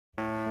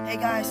Hey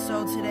guys,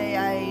 so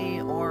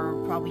today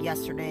or probably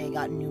yesterday, I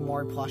got new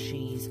more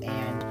plushies,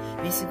 and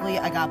basically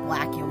I got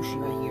Black Yoshi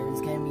right here.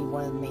 He's gonna be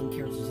one of the main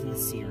characters in the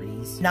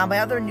series. Now my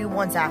other new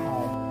one's at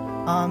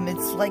home.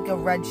 It's like a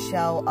red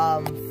shell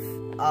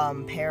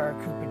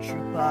Koopa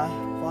Troopa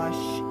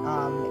plush,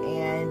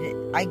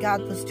 and I got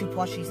those two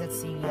plushies at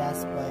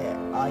CVS, but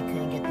I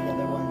couldn't get the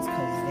other ones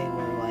because they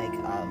were like,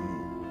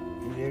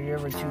 they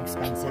were too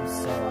expensive,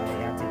 so I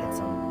had to get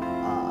some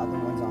other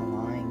ones online.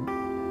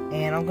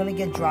 And I'm gonna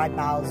get Dry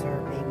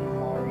Bowser, Baby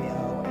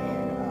Mario,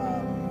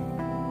 and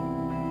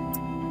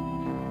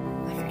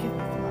I forget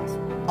what the last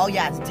one. Oh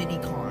yeah, it's Diddy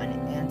Kong.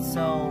 And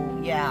so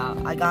yeah,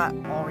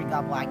 already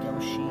got Black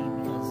Yoshi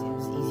because it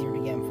was easier to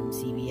get him from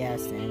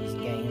CVS than just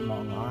getting him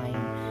online.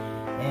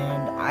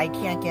 And I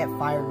can't get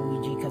Fire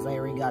Luigi because I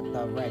already got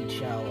the red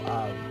shell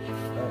of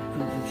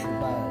Koopa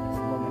Troopa.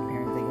 So my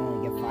parents, they can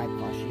only get 5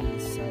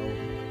 plushies, so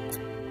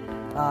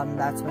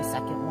that's my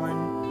second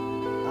one.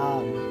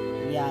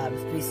 Yeah, it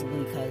was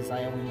basically because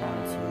I only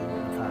wanted to,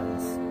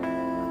 because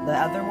the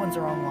other ones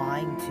are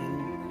online too,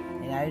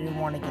 and I didn't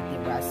want to get the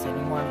rest. I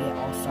didn't want to get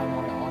All-Star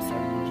Mario, All-Star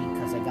Luigi,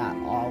 because I got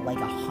all, like,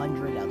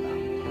 100 of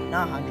them.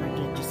 Not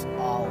 100, just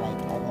all, like,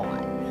 a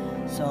lot.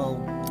 So,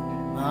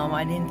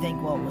 I didn't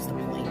think what was the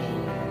point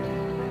getting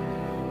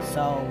it.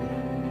 So,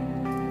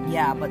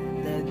 yeah, but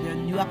the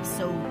new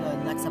episode, the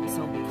next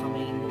episode will be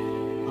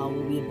coming,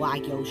 will be a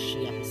Black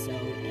Yoshi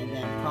episode, and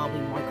then probably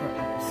Marker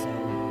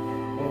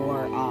episode,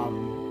 or,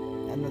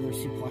 another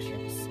Super Plush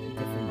episode,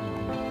 different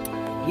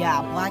one.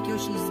 Yeah, Black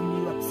Yoshi's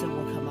new episode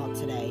will come out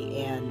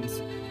today, and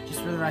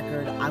just for the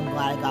record, I'm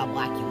glad I got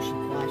Black Yoshi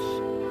plush.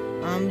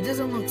 It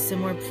doesn't look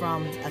similar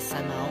from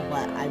SML,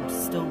 but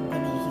he's probably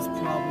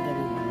gonna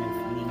be one of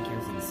my main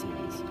characters in the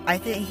series. I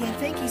think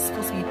he's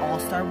supposed to be an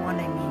all-star one.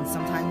 I mean,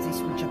 sometimes they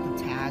switch up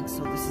the tags,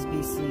 so this is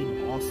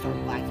basically an all-star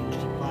Black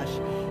Yoshi plush.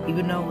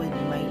 Even though it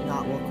might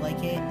not look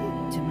like it,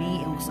 to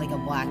me, it looks like a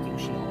Black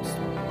Yoshi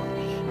all-star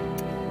plush.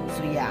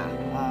 So yeah,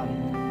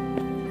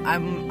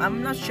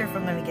 I'm not sure if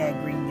I'm gonna get a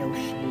Green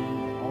Yoshi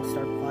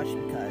All-Star plush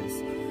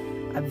because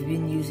I've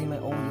been using my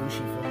old Yoshi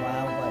for a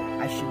while, but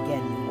I should get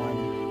a new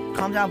one.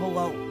 Comment down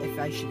below if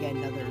I should get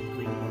another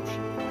Green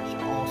Yoshi plush,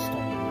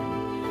 All-Star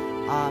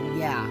one.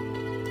 Yeah.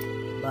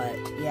 But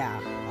yeah.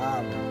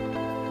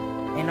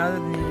 And other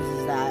news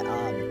is that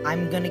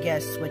I'm gonna get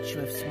a Switch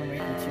with Swim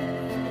Breaker 2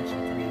 and Losing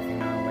Dimension 3 if you're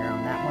not aware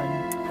on that one.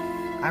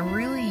 I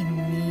really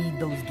need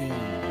those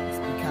games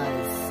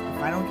because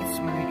if I don't get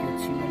Swim Breaker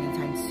 2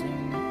 anytime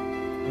soon,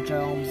 which I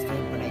almost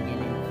did, but I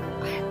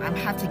didn't. I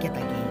have to get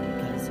that game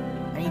because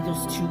I need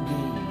those 2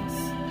 games.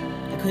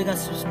 I could have got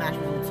Super Smash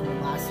Bros.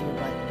 Ultimate last year,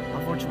 but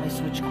unfortunately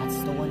Switch got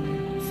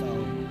stolen, so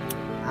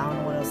I don't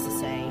know what else to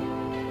say.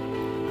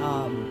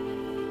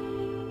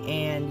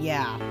 And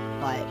yeah,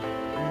 but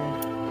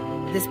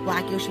this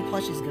Black Yoshi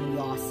plush is gonna be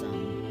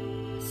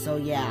awesome. So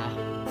yeah,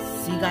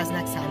 see you guys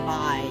next time.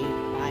 Bye.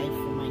 Bye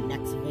for my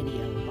next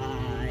video.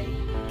 Bye.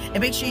 And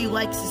make sure you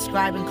like,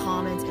 subscribe, and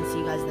comment, and see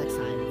you guys next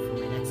time.